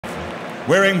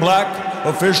Wearing black,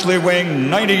 officially weighing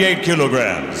 98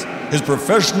 kilograms. His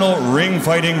professional ring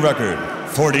fighting record,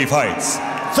 40 fights,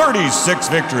 36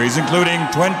 victories, including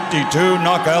 22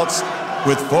 knockouts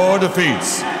with 4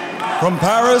 defeats. From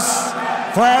Paris,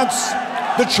 France,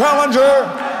 the challenger,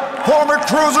 former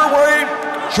cruiserweight,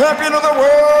 champion of the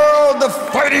world, the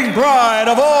fighting pride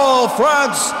of all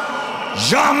France,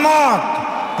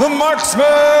 Jean-Marc, the Marksman,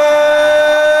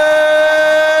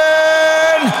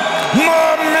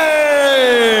 Mormeck.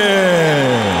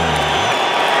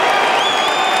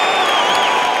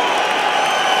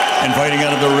 And fighting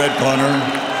out of the red corner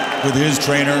with his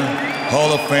trainer,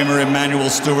 Hall of Famer Emmanuel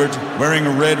Stewart, wearing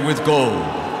red with gold.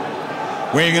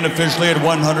 Weighing in officially at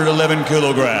 111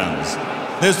 kilograms.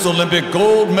 This Olympic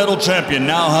gold medal champion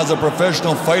now has a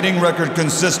professional fighting record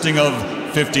consisting of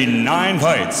 59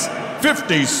 fights,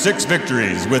 56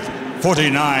 victories with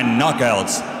 49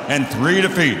 knockouts and 3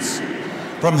 defeats.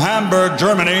 From Hamburg,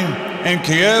 Germany, and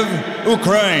Kiev,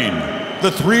 Ukraine,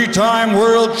 the 3-time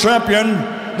world champion,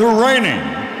 the reigning,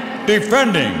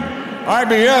 defending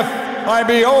IBF,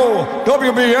 IBO,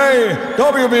 WBA,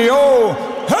 WBO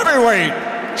heavyweight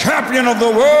champion of the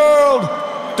world,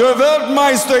 der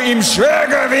Weltmeister im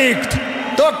Schwergewicht,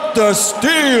 Dr.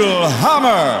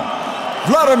 Steelhammer,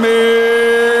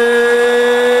 Wladimir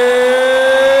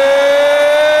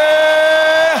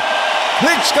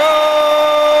Klitschko.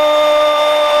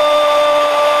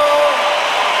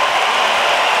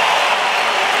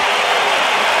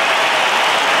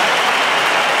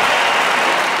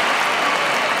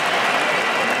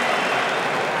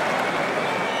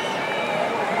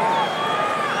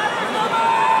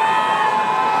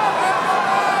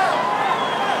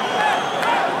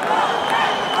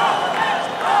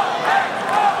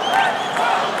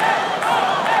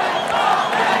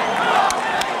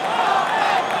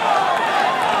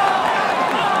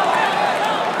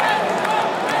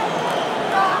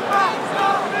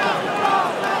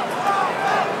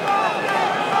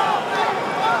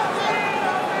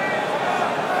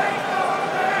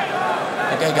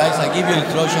 Okay, guys, I give you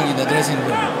instruction in the dressing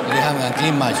room. They have a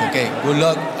clean match, okay? Good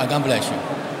luck, and God bless you.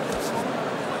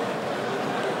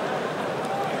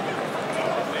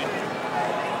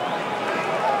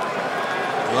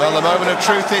 Well, the moment of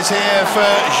truth is here for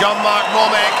Jean-Marc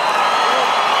Mormeck.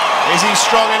 Is he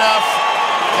strong enough?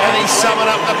 Can he summon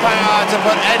up the power to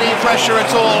put any pressure at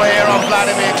all here on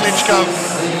Wladimir Klitschko?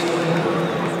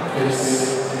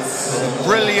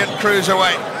 Brilliant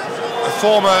cruiserweight. A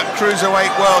former cruiserweight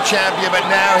world champion, but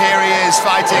now here he is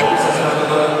fighting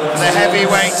the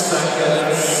heavyweight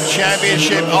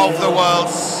championship of the world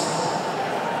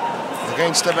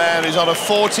against a man who's on a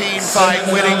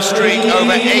 14-fight winning streak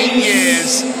over 8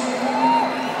 years.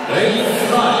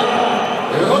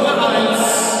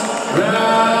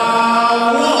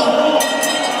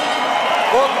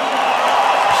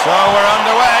 So we're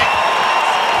underway.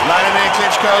 Wladimir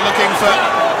Klitschko looking for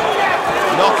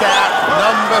knockout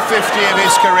number 50 of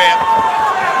his career.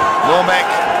 Mormeck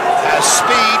has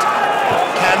speed,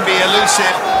 can be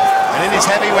elusive, and in his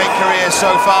heavyweight career so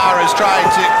far has tried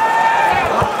to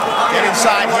get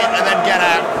inside, hit, and then get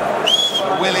out.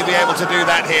 Will he be able to do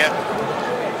that here?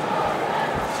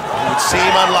 It would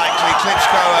seem unlikely.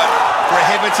 Klitschko a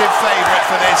prohibitive favourite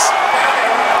for this.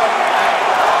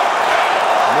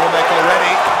 Mormeck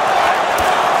already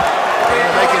trying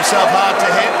to make himself hard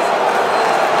to hit.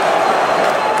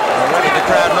 Already the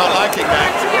crowd not liking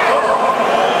that.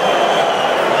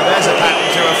 Well, there's a pattern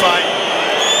to a fight.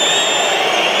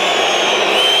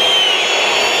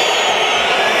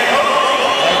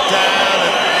 Head down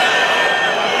and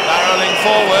barreling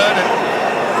forward, and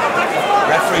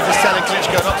referee just telling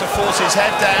Klitschko not to force his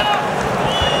head down,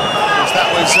 because that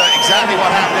was exactly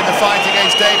what happened in the fight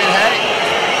against David Haye.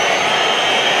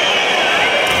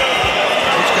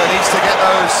 Klitschko needs to get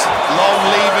those long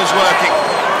levers working.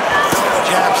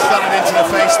 Jab thudded into the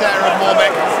face there of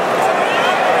Mormeck.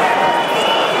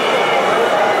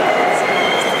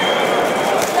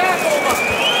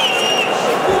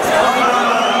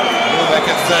 Mormeck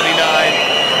at 39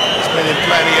 has been in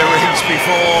plenty of rings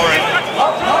before, and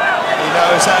he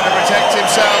knows how to protect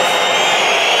himself.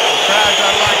 The crowd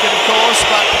don't like it, of course,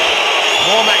 but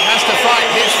Mormeck has to fight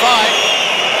his fight.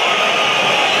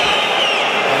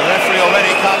 And the referee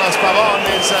already, Carlos Pavon,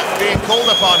 is being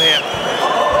called upon here.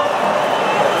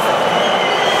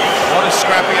 What a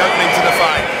scrappy opening to the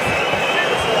fight.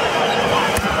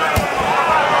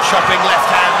 Chopping left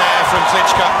hand there from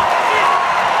Klitschko.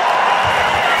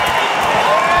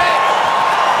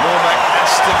 Mormeck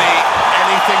has to be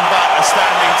anything but a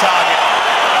standing target.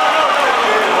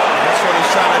 That's what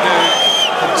he's trying to do,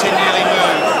 continually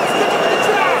move.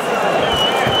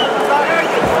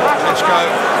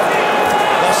 Klitschko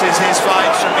produces his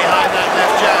fights from behind that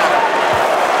left jab.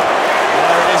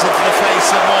 There it is into the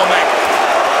face of Mormeck.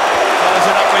 Follows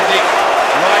it up with the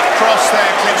right cross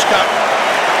there, Klitschko.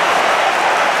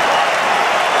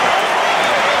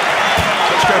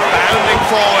 Klitschko bounding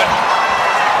forward,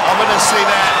 ominously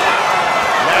there.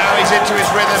 Now he's into his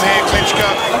rhythm here, Klitschko.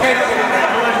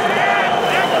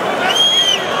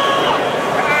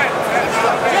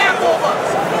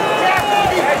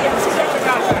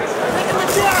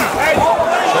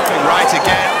 Chopping right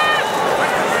again.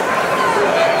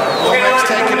 Mormeck's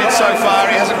taken it so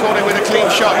far, he hasn't caught it with a clean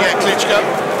shot yet, Klitschko.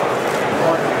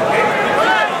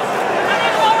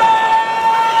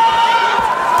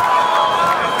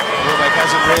 Mormeck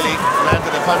hasn't really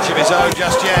landed a punch of his own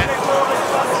just yet.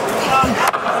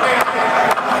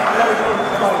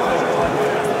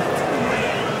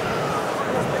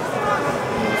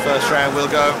 The first round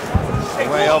will go the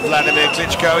way of Wladimir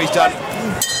Klitschko. He's done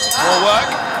more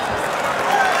work.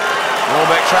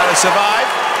 Mormeck trying to survive,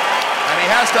 and he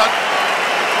has done.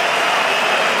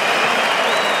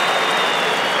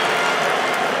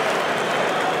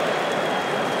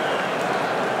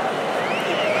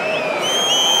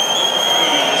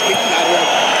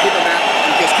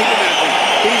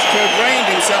 He's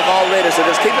trained himself already, so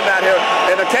just keep him out here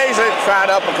and occasionally try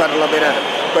to uppercut a little bit at him.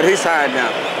 But he's tired now.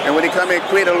 And when he come in,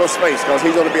 create a little space, because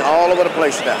he's going to be all over the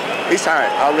place now. He's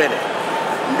tired already.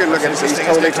 You can look at him, he's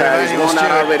totally tired. He's going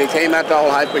out already. Came out to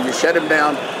all hyper, you shut him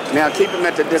down. Now keep him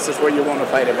at the distance where you want to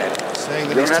fight him at.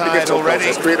 Saying that you don't he's have to get tired already.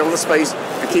 Just create a little space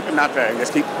and keep him out there. And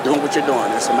just keep doing what you're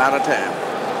doing. It's a matter of time.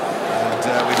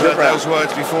 And we've heard those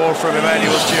words before from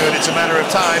Emmanuel Stewart. It's a matter of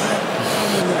time.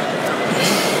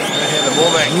 The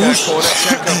Mormeck corner,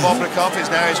 Checo Bobnikov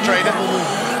is now his trainer.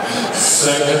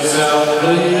 Seconds out,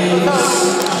 please.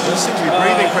 Does seem to be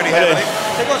breathing pretty heavily. A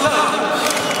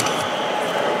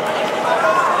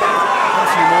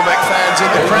few Mormeck fans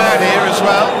in the crowd here as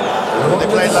well. They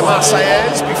played La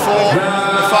Marseillaise before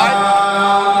the fight.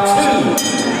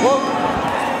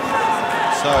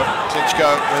 So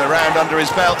Klitschko with a round under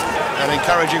his belt and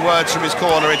encouraging words from his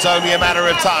corner. It's only a matter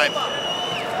of time.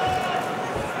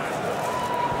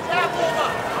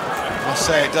 I must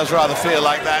say it does rather feel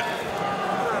like that.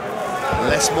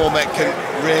 Unless Mormeck can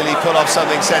really pull off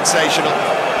something sensational.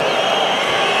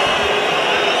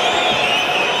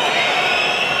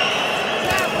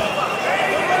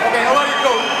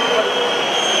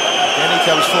 Then he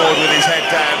comes forward with his head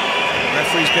down. The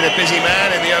referee's been a busy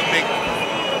man in the opening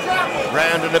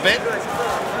round and a bit.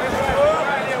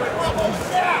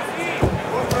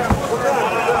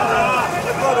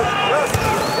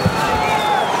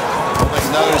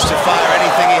 Knows to fire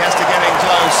anything, he has to get in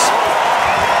close.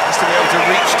 Has to be able to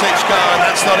reach Klitschko, and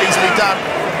that's not easily done.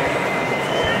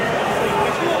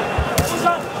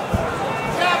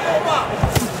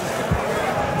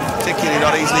 Particularly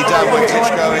not easily done when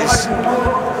Klitschko is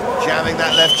jamming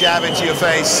that left jab into your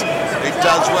face. It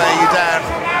does wear you down.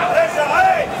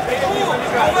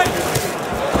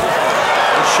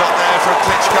 Good shot there from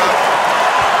Klitschko.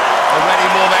 Already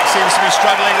Mormeck seems to be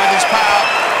struggling with his power.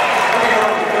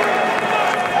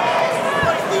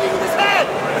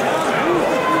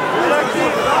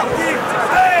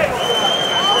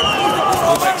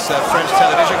 Mormeck's French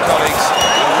television colleagues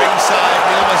on the ringside,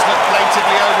 they almost look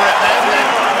plaintively over at them then.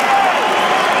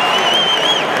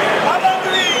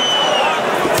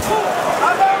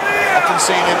 Often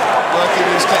seen him working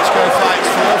these Klitschko fights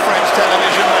for French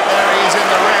television, but there he is in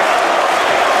the ring.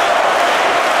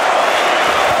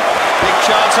 Big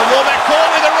chance of Mormeck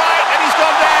caught with the right, and he's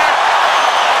gone down.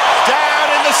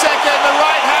 Down in the second, the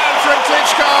right hand from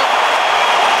Klitschko.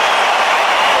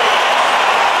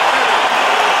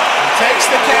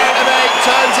 Takes the count of 8,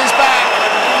 turns his back,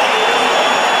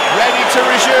 ready to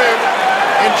resume.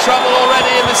 In trouble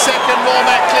already in the second,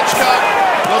 Mormeck. Klitschko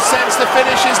will sense the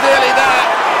finish is nearly there.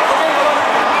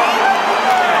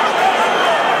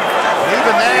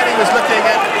 Even then he was looking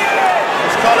at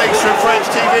his colleagues from French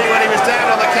TV when he was down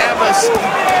on the canvas. His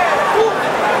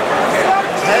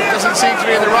head doesn't seem to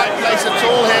be in the right place at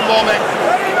all here, Mormeck.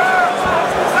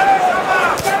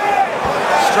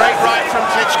 Straight right from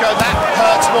Klitschko, that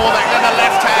hurts Mormeck, then the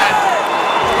left hand.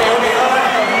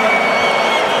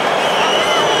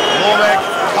 Mormeck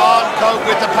can't cope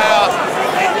with the power.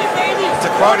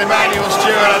 To quote Emmanuel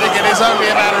Stewart, I think it is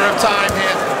only a matter of time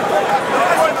here.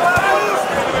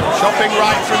 Chopping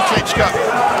right from Klitschko.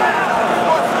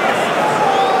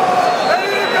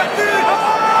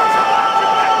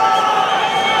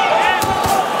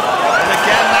 And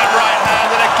again that right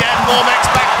hand, and again Mormeck's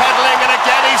backpedaling, and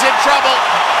again he's in trouble.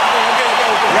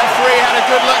 Referee had a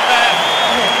good look there.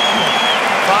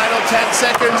 Final 10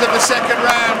 seconds of the second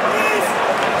round.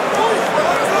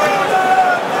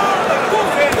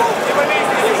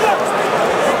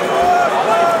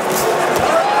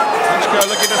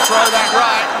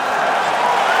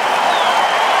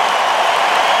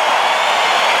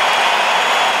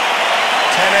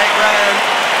 round.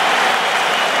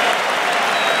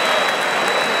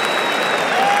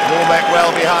 Mormeck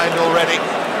well behind already.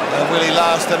 And will he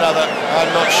last another?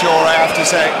 I'm not sure, I have to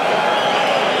say.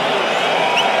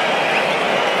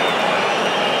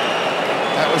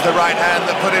 That was the right hand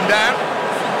that put him down.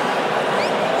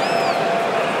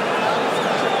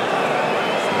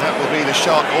 That will be the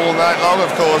shot all night long,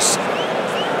 of course.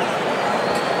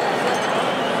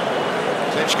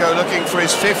 Klitschko looking for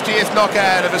his 50th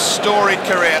knockout of a storied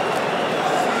career.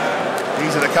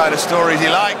 These are the kind of stories he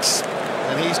likes,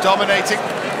 and he's dominating.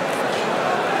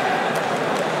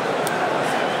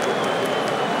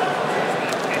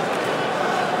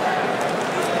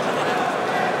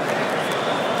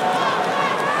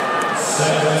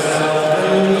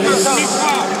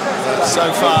 So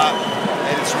far,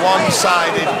 it's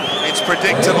one-sided, it's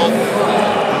predictable.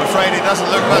 I'm afraid it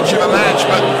doesn't look much of a match,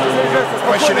 but the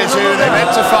question is who they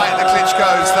meant to fight, the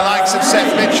Klitschkos, the likes of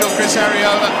Seth Mitchell, Chris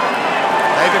Arreola,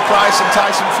 David Price and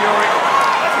Tyson Fury.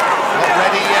 Not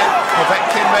ready yet.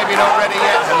 Povetkin maybe not ready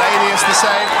yet. Helenius the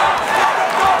same.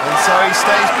 And so he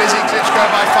stays busy, Klitschko,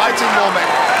 by fighting Mormeck.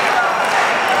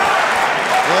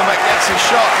 Mormeck gets his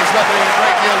shot, he's not doing a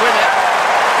great deal with it.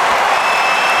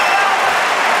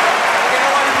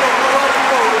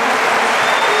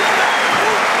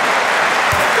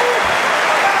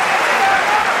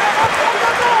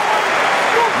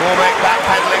 Mormeck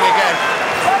backpedaling again.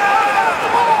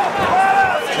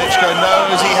 Klitschko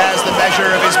knows he has the measure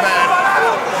of his man.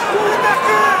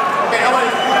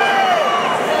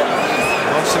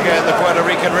 Once again, the Puerto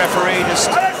Rican referee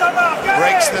just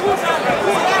breaks the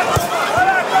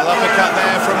uppercut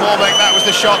there from Mormeck. That was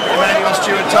the shot Emmanuel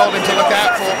Stewart told him to look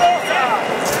out for.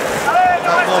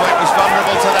 But Mormeck was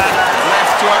vulnerable to that.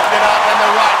 Left to open it up, then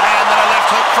the right hand, then a left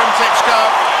hook from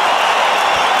Klitschko.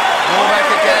 Mormeck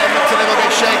again looked a little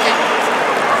bit shaky.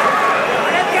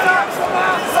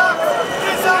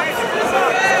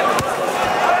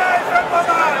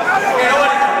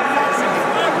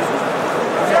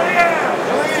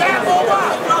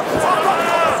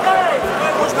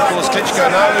 Of course, Klitschko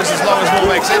knows as long as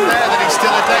Mormeck's in there that he's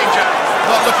still a danger.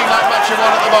 Not looking like much of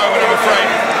one at the moment, I'm afraid.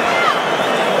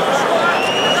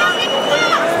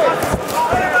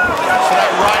 So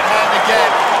that right hand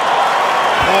again.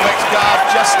 Mormeck's guard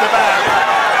just about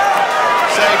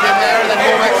saved him there, and then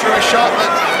Mormeck threw a shot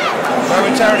that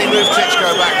momentarily moved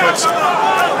Klitschko backwards.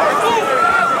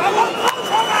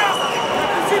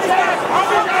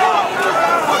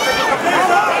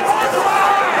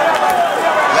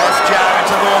 Left jab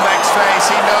into Mormeck's face.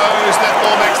 He knows that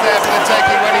Mormeck's there for the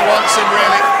taking when he wants him,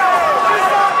 really.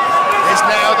 Is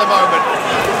now the moment.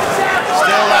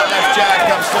 Still that left jab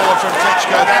comes forward from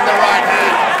Klitschko, then the right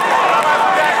hand.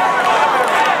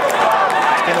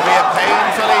 It's going to be a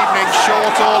painful evening,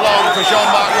 short or long, for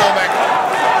Jean-Marc Mormeck.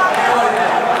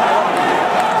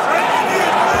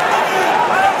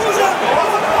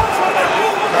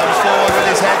 Comes forward with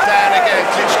his head down again,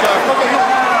 Klitschko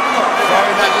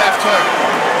throwing that left hook.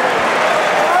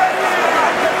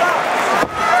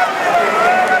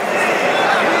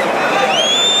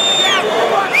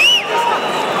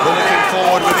 Looking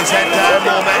forward with his head down,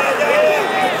 Mormeck.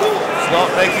 He's not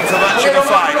making for much of a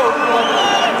fight.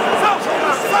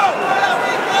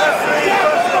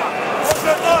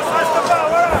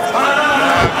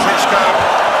 Klitschko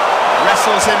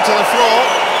wrestles him to the floor.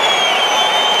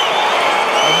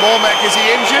 And Mormeck, is he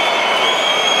injured?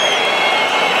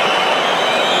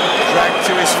 Dragged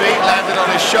to his feet, landed on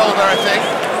his shoulder, I think.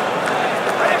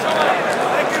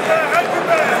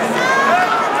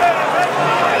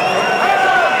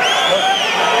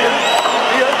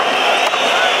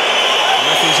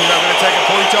 Referees are not going to take a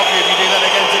point off you if you do that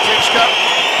again to Klitschko.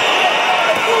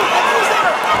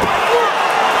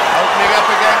 Opening up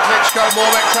again, Klitschko,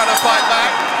 Mormeck trying to fight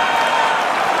back.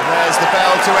 And there's the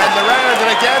bell to end the round,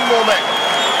 and again Mormeck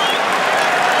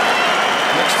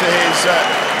looks to his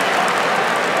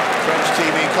French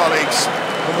TV colleagues,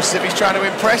 almost as if he's trying to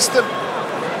impress them.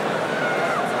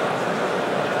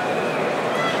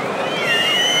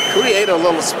 Create a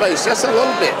little space, just a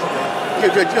little bit.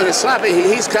 You're sloppy,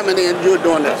 he's coming in, you're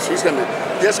doing this, he's coming in.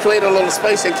 Just create a little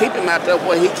space and keep him out there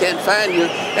where he can't find you,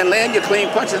 and land your clean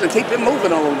punches and keep him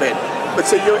moving a little bit. But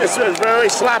see, it's very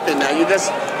sloppy now.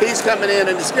 He's coming in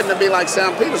and it's getting to be like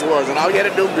Sam Peters was, and all you got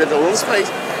to do is get a little space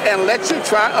and let you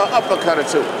try an uppercut or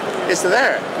two. It's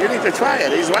there. You need to try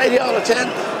it. He's right here all the time.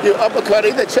 You uppercut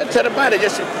either to the body.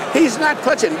 He's not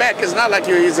punching back. It's not like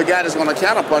he's a guy that's going to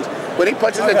counter punch. When he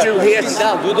punches at you, he hits.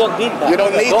 You don't need that. You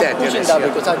don't need that. Push him down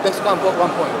because I just can't put 1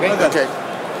 point. Okay? Okay.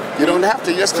 You don't have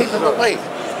to. Just keep him away.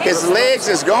 His legs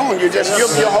is gone.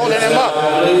 You're holding him up.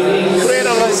 Create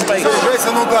a little space. You heard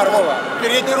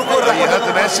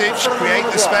the message. Create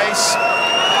the space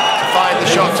to find the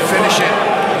shot to finish it.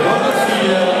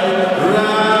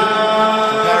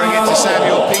 Comparing it to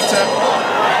Samuel Peter. Of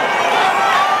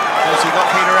course, he got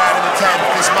Peter out in the 10th.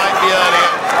 This might be earlier.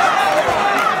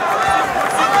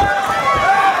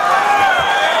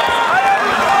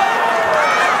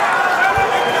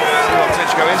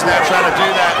 Is now trying to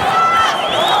do that,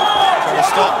 trying to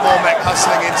stop Mormeck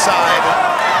hustling inside,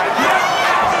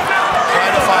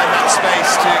 trying to find that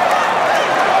space to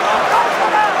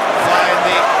find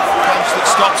the punch that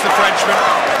stops the Frenchman.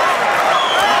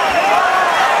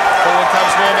 Forward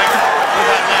comes Mormeck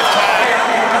with that left hand.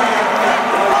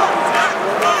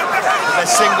 But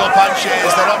their single punches,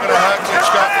 they're not going to hurt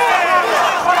Klitschko.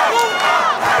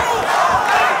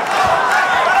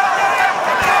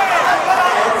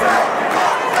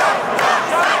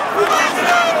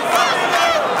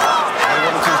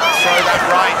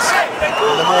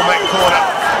 In the Mormeck corner.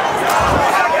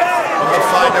 We'll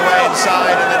find a way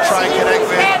inside and then try and connect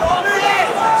with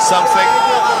something.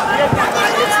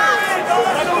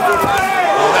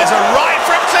 Oh, there's a right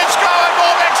from Klitschko and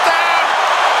Mormeck's down.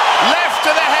 Left to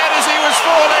the head as he was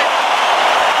falling.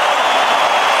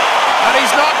 And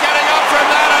he's not getting up from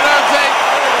that, I don't think.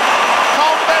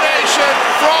 Combination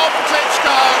from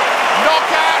Klitschko.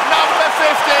 Knockout number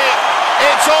 50.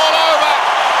 It's all over.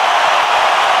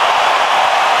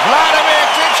 Wladimir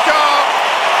Klitschko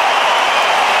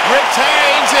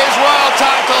retains his world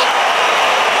title,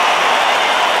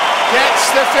 gets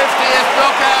the 50th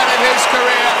knockout in his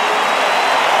career.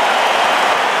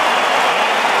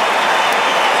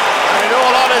 And in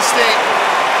all honesty,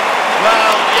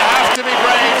 well, you have to be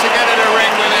brave to get in a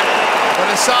ring with him. But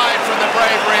aside from the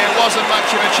bravery, it wasn't much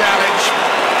of a challenge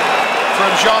from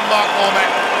Jean-Marc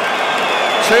Mormeck.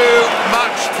 Too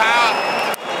much power.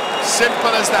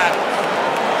 Simple as that.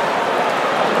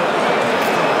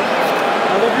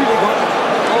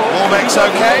 Mormeck's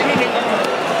okay.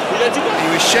 He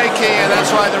was shaky and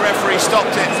that's why the referee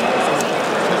stopped it.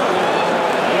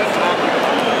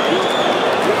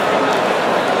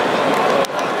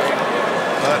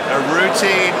 But a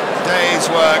routine day's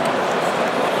work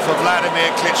for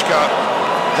Wladimir Klitschko.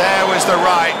 There was the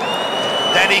right.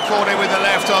 Then he caught him with the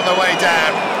left on the way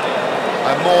down.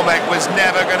 And Mormeck was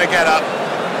never going to get up.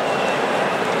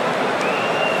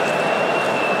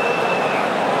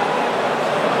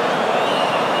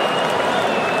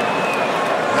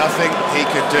 Nothing he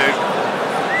could do.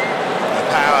 The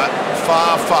power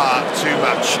far, far too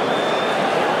much.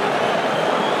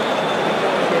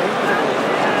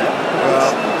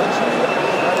 Well,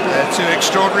 they're two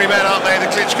extraordinary men, aren't they, the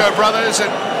Klitschko brothers,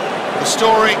 and the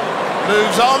story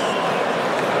moves on.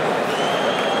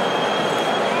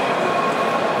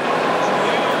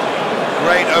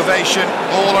 Great ovation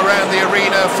all around the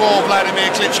arena for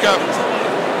Wladimir Klitschko.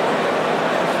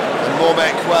 And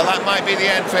Mormeck, well, that might be the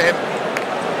end for him.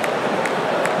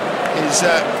 His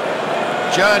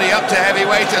journey up to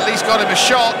heavyweight at least got him a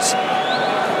shot,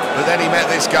 but then he met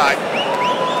this guy,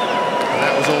 and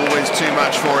that was always too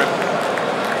much for him.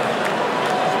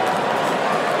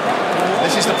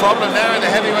 This is the problem now in the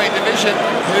heavyweight division.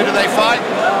 Who do they fight?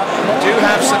 Do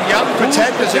have some young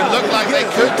pretenders who look like they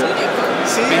could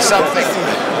be something.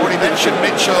 Already mentioned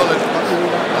Mitchell and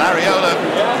Lariola.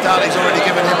 Dali's already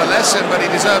given him a lesson, but he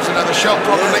deserves another shot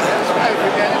probably.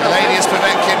 Elenius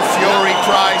Povetkin, Fury,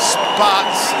 Price,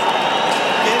 but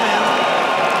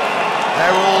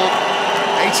they're all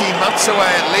 18 months away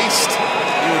at least,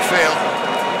 you would feel.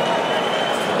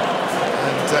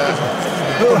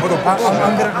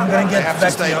 And they have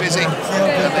to stay busy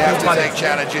and they have to take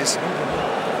challenges.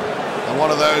 And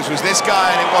one of those was this guy,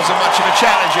 and it wasn't much of a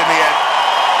challenge in the end.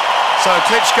 So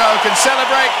Klitschko can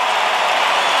celebrate.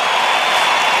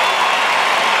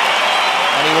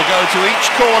 And he will go to each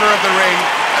corner of the ring,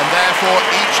 and therefore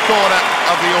each corner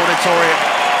of the auditorium.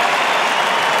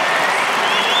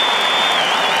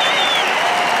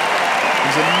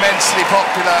 He's immensely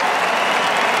popular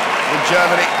in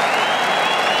Germany,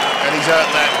 and he's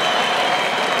earned that.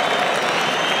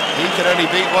 He can only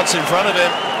beat what's in front of him,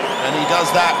 and he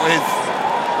does that with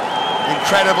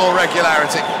incredible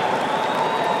regularity.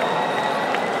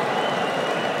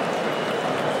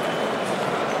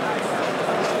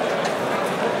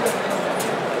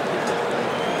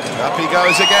 Up he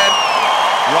goes again,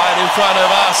 right in front of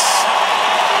us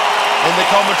in the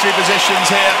commentary positions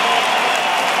here.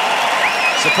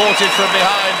 Supported from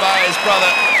behind by his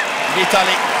brother,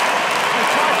 Vitaly.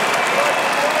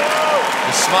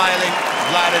 The smiling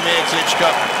Wladimir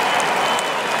Klitschko.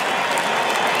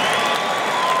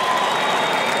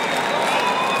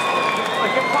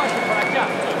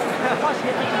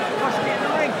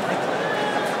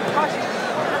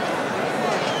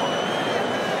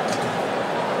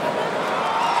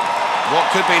 What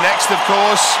could be next, of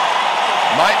course,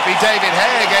 might be David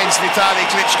Haye against Vitaly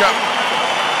Klitschko.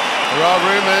 There are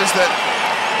rumours that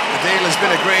the deal has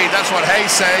been agreed. That's what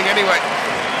Haye's saying anyway.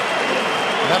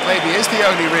 And that maybe is the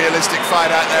only realistic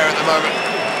fight out there at the moment.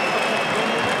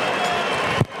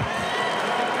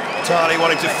 Vitaly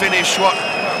wanting to finish what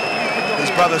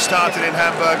his brother started in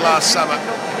Hamburg last summer.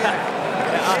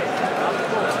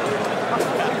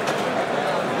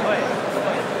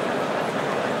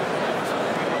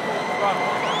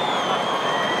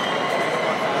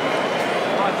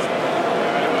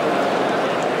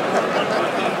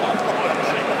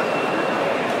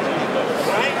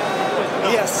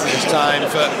 It's time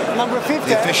for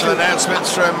the official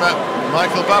announcements from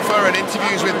Michael Buffer and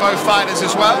interviews with both fighters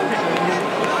as well.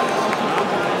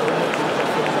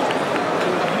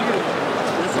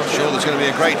 Not sure there's going to be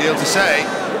a great deal to say.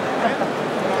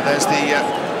 But there's the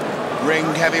Ring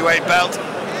heavyweight belt,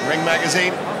 Ring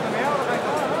magazine.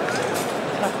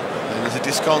 And there's a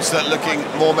disconsolate looking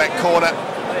Mormeck corner.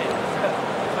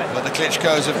 But the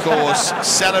Klitschkos, of course,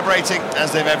 celebrating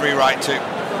as they've every right to,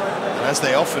 as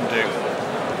they often do.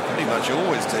 Pretty much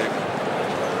always do.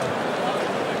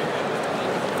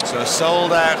 So a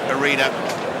sold-out arena.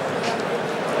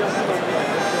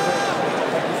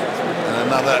 And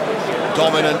another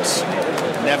dominant,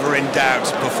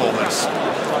 never-in-doubt performance.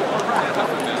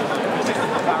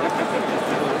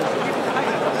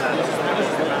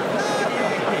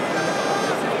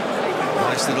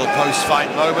 Nice little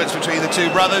post-fight moments between the two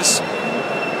brothers.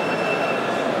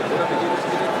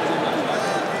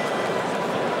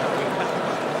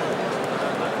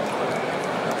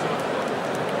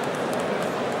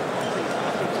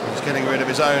 Getting rid of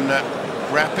his own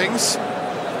wrappings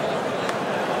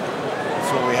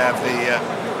before we have the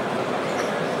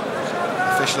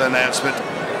official announcement.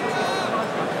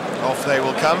 Off they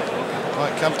will come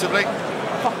quite comfortably.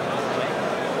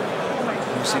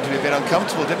 He seemed to be a bit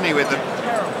uncomfortable, didn't he, with them?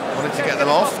 Wanted to get them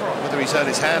off. Whether he's hurt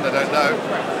his hand, I don't know.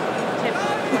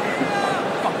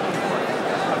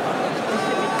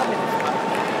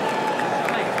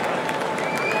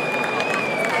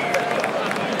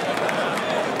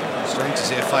 To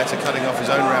see a fighter cutting off his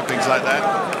own wrappings like that.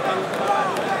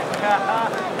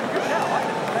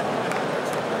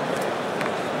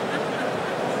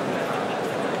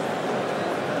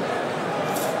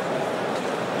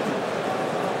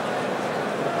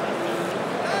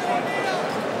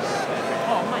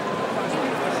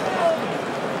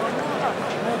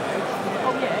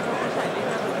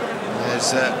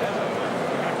 There's the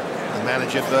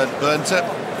manager, Bernter,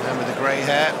 man with the grey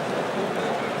hair.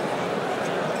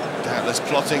 Doubtless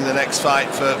plotting the next fight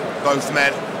for both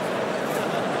men.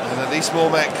 And at least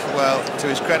Mormeck, well, to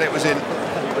his credit, was in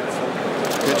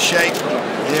good shape,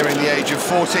 nearing the age of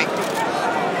 40. He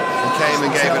came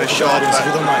and gave it a shot, but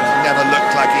never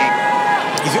looked like he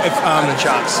had a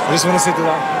chance. I just want to say to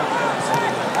that.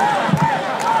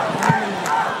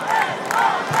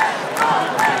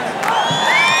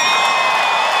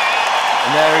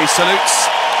 And there he salutes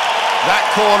that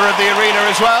corner of the arena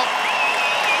as well.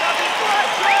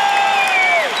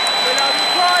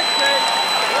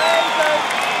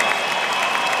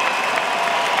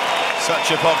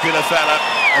 Such a popular fella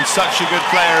and such a good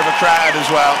player of a crowd as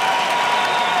well.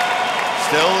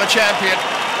 Still the champion,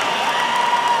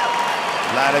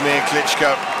 Wladimir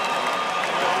Klitschko.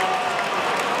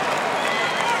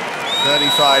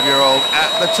 35-year-old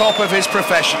at the top of his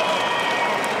profession.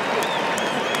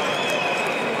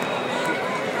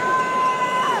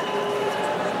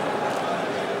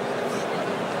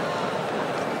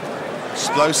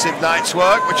 Explosive night's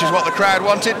work, which is what the crowd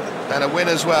wanted, and a win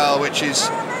as well, which is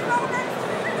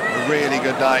a really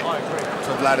good night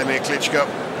for Wladimir Klitschko.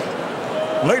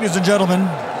 Ladies and gentlemen,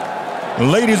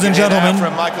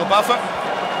 From Michael Buffer.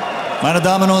 meine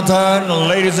Damen und Herren,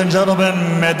 ladies and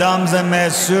gentlemen, mesdames et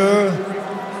messieurs,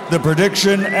 the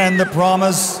prediction and the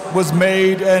promise was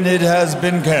made and it has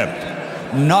been kept.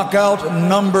 Knockout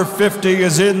number 50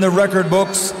 is in the record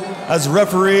books as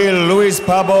referee Luis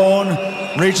Pabon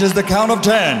reaches the count of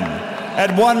 10.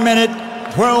 At 1 minute,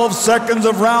 12 seconds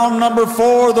of round number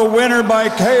 4, the winner by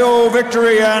KO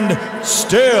victory and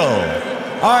still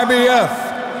IBF,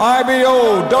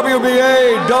 IBO,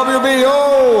 WBA,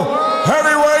 WBO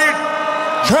heavyweight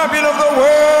champion of the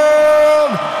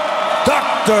world,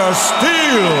 Dr.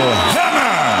 Steelhammer,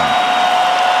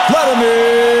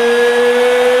 Wladimir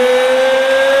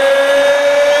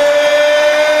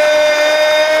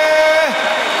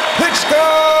Klitschko.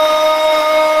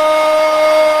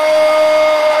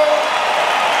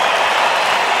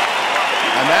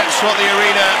 And that's what the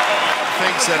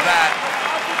minutes of that.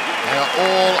 They are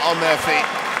all on their feet.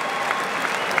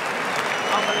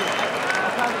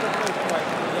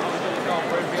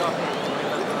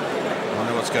 I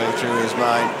wonder what's going through his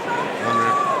mind. I wonder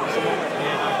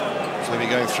if maybe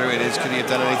going through it is, could he have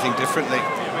done anything differently?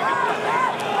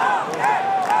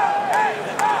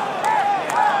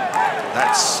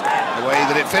 That's the way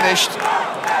that it finished.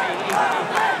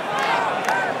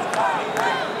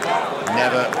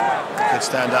 Never could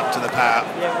stand up to the power.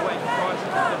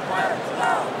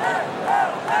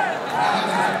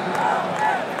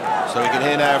 So we can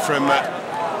hear now from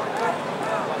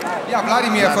ja,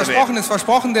 Wladimir, versprochen ist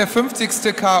versprochen, der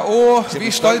 50. K.O.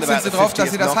 Wie stolz sind Sie drauf,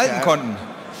 dass Sie das halten konnten?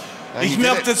 Ich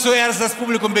möchte zuerst das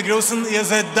Publikum begrüßen. Ihr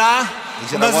seid da.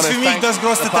 Und das ist für mich das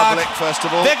größte Tag.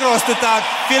 Der größte Tag.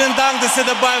 Vielen Dank, dass ihr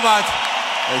dabei wart.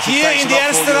 Hier in die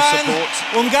ersten Reihen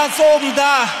und ganz oben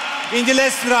da in die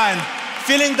letzten Reihen.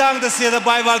 Vielen Dank, dass ihr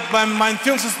dabei wart bei meinem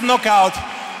 50. Knockout.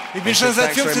 Ich bin schon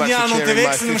seit 15 Jahren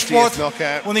unterwegs im Sport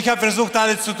und ich habe versucht,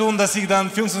 alles zu tun, dass ich dann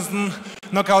 50.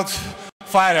 Knockout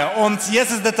feiere. Und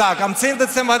jetzt ist der Tag. Am 10.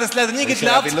 Dezember hat es leider nie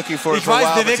geklappt. Ich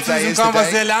weiß, der Weg zu diesem Kampf war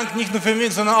sehr lang, nicht nur für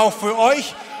mich, sondern auch für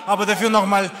euch. Aber dafür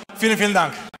nochmal vielen, vielen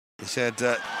Dank.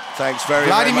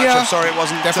 Wladimir,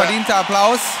 der verdiente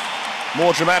Applaus.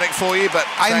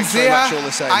 Ein sehr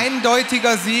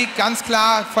eindeutiger Sieg, ganz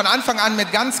klar, von Anfang an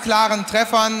mit ganz klaren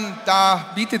Treffern. Da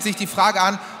bietet sich die Frage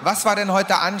an, was war denn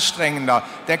heute anstrengender?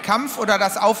 Der Kampf oder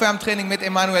das Aufwärmtraining mit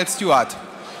Emanuel Stewart?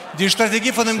 Die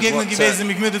Strategie von dem Gegner gewesen,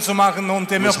 mich müde zu machen, und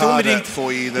er möchte unbedingt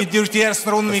durch die ersten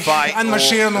Runden mich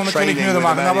anmarschieren und natürlich müde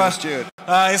machen. Aber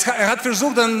er hat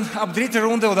versucht, dann ab 3.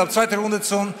 Runde oder ab 2. Runde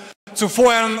zu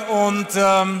feuern, und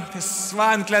es war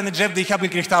ein kleiner Jab, den ich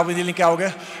abgekriegt habe in die linke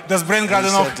Auge. Das brennt gerade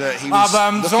noch. Aber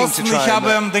ansonsten, ich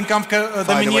habe den Kampf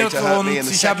dominiert und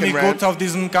ich habe mich gut auf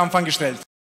diesen Kampf angestellt.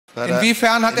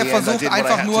 Inwiefern hat er versucht,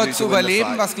 einfach nur zu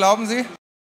überleben? Was glauben Sie?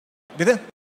 Bitte?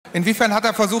 Inwiefern hat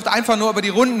er versucht, einfach nur über die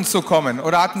Runden zu kommen?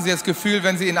 Oder hatten Sie das Gefühl,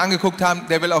 wenn Sie ihn angeguckt haben,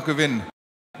 der will auch gewinnen?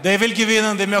 Der will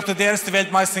gewinnen, der möchte der erste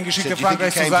Weltmeister in Geschichte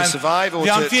Frankreichs zu sein.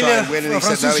 Wir haben viele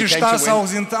französische Stars auch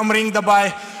sind am Ring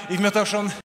dabei. Ich möchte auch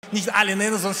schon nicht alle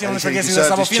nennen, sonst vergesse ich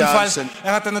das. Aber auf jeden Fall,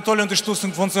 er hat eine tolle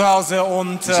Unterstützung von zu Hause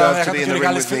und er hat natürlich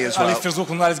alles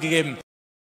versucht und alles gegeben.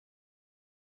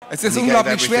 Es ist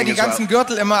unglaublich schwer, die ganzen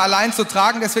Gürtel immer allein zu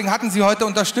tragen. Deswegen hatten Sie heute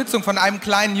Unterstützung von einem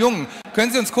kleinen Jungen.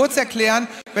 Können Sie uns kurz erklären,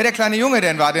 wer der kleine Junge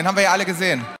denn war? Den haben wir ja alle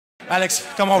gesehen. Alex,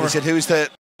 come over.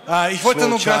 Ich wollte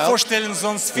nur gerade vorstellen,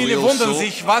 sonst viele wundern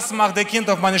sich, was macht der Kind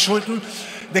auf meine Schultern.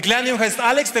 Der kleine Junge heißt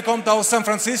Alex, der kommt aus San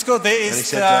Francisco. Der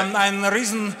ist ein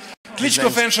riesen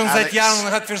Klitschko-Fan schon seit Jahren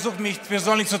und hat versucht, mich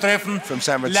persönlich zu treffen.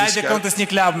 Leider konnte es nicht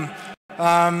klappen.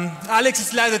 Alex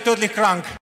ist leider tödlich krank.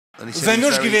 Sein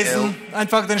Wunsch gewesen,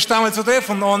 einfach den Stammel zu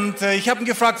treffen. Und ich habe ihn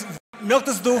gefragt,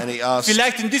 möchtest du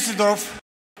vielleicht in Düsseldorf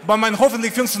bei meinem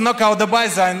hoffentlich 5. Knockout dabei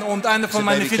sein und eine von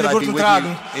meinen vielen Gürtel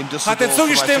tragen? Hat er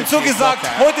zugestimmt, zugesagt,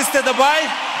 heute ist er dabei.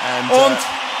 Und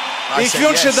ich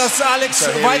wünsche, dass Alex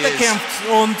weiterkämpft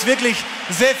und wirklich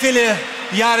sehr viele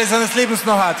Jahre seines Lebens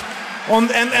noch hat.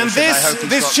 Und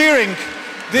this cheering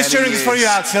is for you,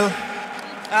 Axel.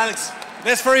 Alex,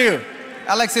 that's for you.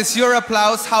 Alex, it's your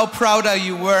applause. How proud are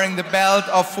you wearing the belt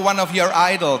of one of your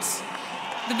idols?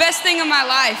 The best thing of my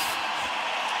life.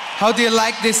 How do you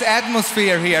like this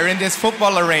atmosphere here in this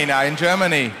football arena in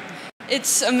Germany?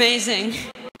 It's amazing.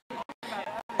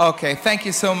 Okay, thank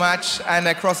you so much. And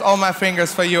I cross all my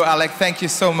fingers for you, Alex. Thank you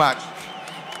so much.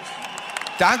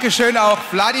 Dankeschön auch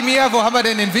Wladimir. Wo haben wir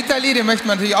denn den Vitali? Den möchten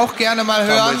wir natürlich auch gerne mal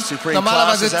hören.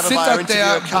 Normalerweise zittert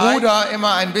der Bruder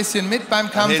immer ein bisschen mit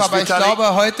beim Kampf, aber ich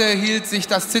glaube, heute hielt sich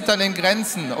das Zittern in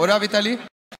Grenzen, oder Vitali?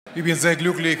 Ich bin sehr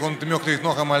glücklich und möchte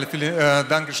noch einmal viele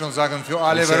Dankeschön sagen für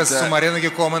alle, wer ist zum Arena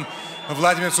gekommen,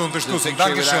 Wladimir zu unterstützen.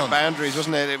 Dankeschön.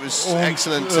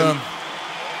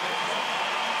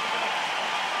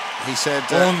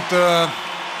 Und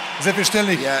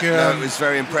selbstverständlich,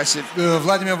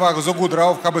 Wladimir war so gut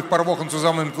drauf, habe ich ein paar Wochen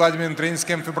zusammen mit Wladimir im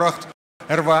Trainingscamp verbracht.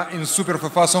 Er war in super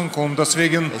Verfassung und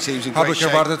deswegen habe ich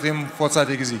erwartet, ihm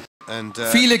vorzeitige Sieg.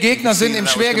 Viele Gegner sind im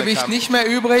Schwergewicht nicht mehr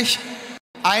übrig.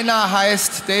 Einer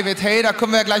heißt David Haye, da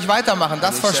können wir gleich weitermachen.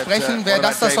 Das Versprechen, wäre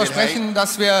das Versprechen,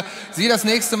 dass wir Sie das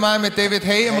nächste Mal mit David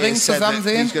Haye im Ring zusammen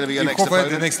sehen? Ich hoffe,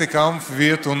 der nächste Kampf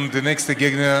wird und der nächste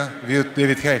Gegner wird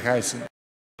David Haye heißen.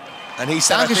 And he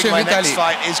said, I think my next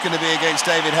fight is going to be against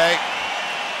David Haye. I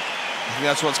think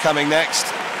that's what's coming next.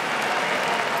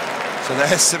 So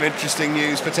there's some interesting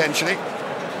news potentially.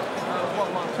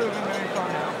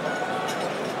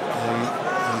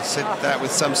 He said that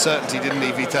with some certainty, didn't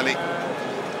he, Vitali?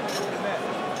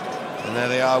 And there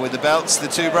they are with the belts, the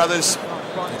two brothers.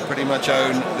 They pretty much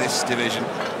own this division.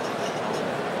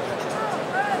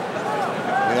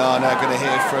 We are now going to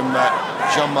hear from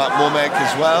Jean-Marc Mormeck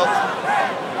as well.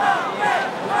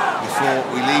 Before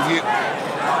we leave you,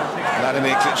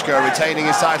 Wladimir Klitschko retaining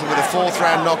his title with a 4th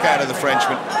round knockout of the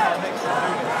Frenchman.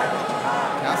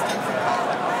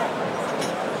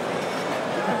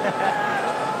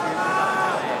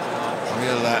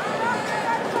 Real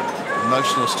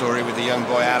emotional story with the young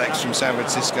boy Alex from San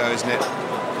Francisco, isn't it?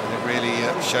 And it really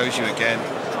shows you again.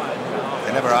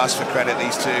 They never ask for credit,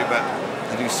 these two, but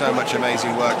they do so much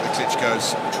amazing work, the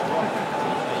Klitschkos.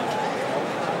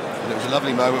 And it was a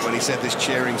lovely moment when he said, "This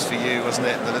cheering's for you," wasn't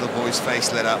it? The little boy's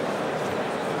face lit up.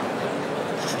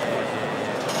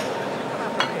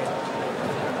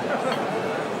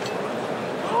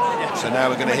 So now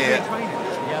we're going to hear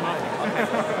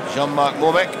Jean-Marc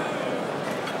Mormeck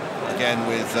again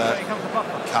with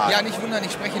Karl. Ja, nicht wundern,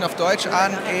 ich spreche ihn auf Deutsch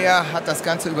an. Er hat das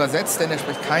Ganze übersetzt, denn er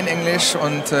spricht kein Englisch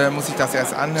und muss sich das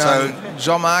erst anhören.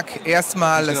 Jean-Marc,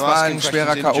 erstmal, es war ein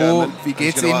schwerer K.O. Wie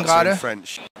geht's Ihnen gerade?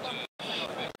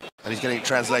 And he's getting it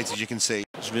translated, you can see.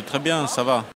 Je vais très bien, ça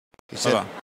va. Ça va.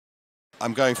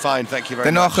 I'm going fine, thank you very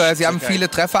Dennoch, much. Sie haben viele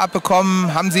Treffer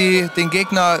abbekommen. Haben Sie den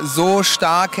Gegner so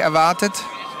stark erwartet?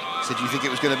 So do you think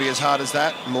it was going to be as hard as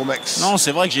that? Non,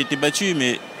 c'est vrai que j'ai été battu,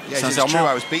 mais sincèrement,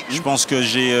 je pense que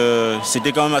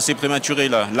c'était quand même assez prématuré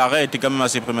là. L'arrêt était quand même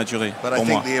assez prématuré pour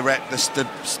moi. Wir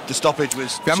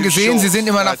haben gesehen, Sie sind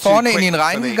immer nach vorne in ihn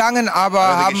reingegangen,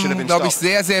 aber haben, glaube ich,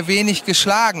 sehr, sehr wenig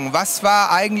geschlagen. Was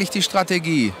war eigentlich die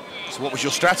Strategie? So what was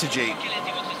your strategy?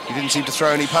 You didn't seem to throw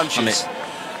any punches.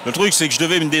 Le truc, c'est que je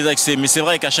devais me désaxer, mais c'est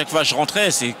vrai qu'à chaque fois je rentrais,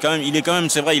 il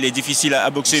est difficile à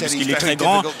boxer parce qu'il est très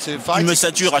grand, il me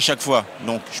sature à chaque fois.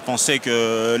 Donc je pensais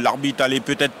que l'arbitre allait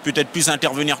peut-être plus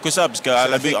intervenir que ça, parce qu'à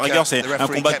la rigueur c'est un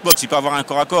combat de boxe, il peut avoir un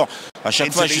corps à corps. À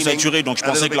chaque fois je suis saturé, donc je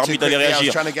pensais que l'arbitre allait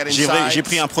réagir. J'ai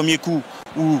pris un premier coup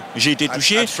où j'ai été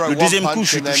touché, le deuxième coup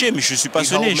je suis touché, mais je suis pas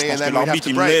sonné. Je pense que l'arbitre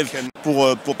il me lève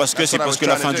parce que c'est presque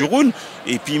la fin du round,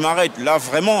 et puis il m'arrête. Là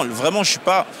vraiment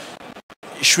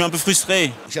je suis un peu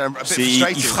frustré.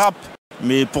 Il frappe,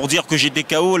 mais pour dire que j'étais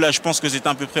KO, là, je pense que c'est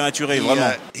un peu prématuré,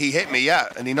 vraiment.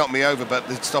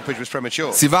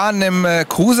 Sie waren im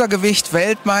Cruisergewicht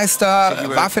Weltmeister.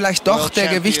 War vielleicht doch der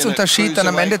Gewichtsunterschied dann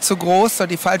am Ende zu groß, oder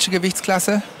die falsche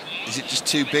Gewichtsklasse?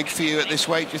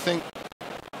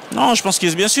 Non, je pense que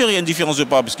bien sûr, il y a une différence de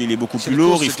poids, parce qu'il est beaucoup plus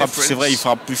lourd, c'est vrai, il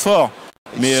frappe plus fort.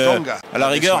 Mais à la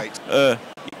rigueur,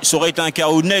 ça aurait été un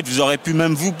KO net, vous aurez pu,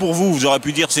 même vous aurez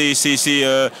pu dire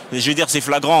c'est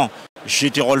flagrant.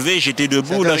 J'étais relevé, j'étais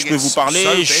debout, là je peux vous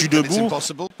parler, je suis debout.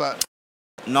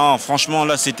 Non, franchement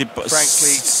là c'était pas,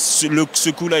 ce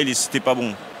coup-là c'était pas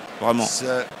bon, vraiment.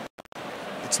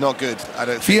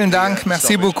 Vielen Dank,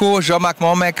 merci beaucoup, Jean-Marc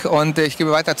Mormeck, und ich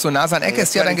gebe weiter zu Nasan Eck,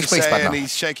 ist ja dein Gesprächspartner.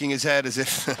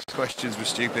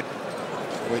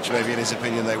 Which maybe in his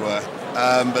opinion they were,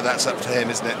 but that's up to him,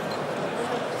 isn't it?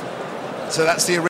 So that's the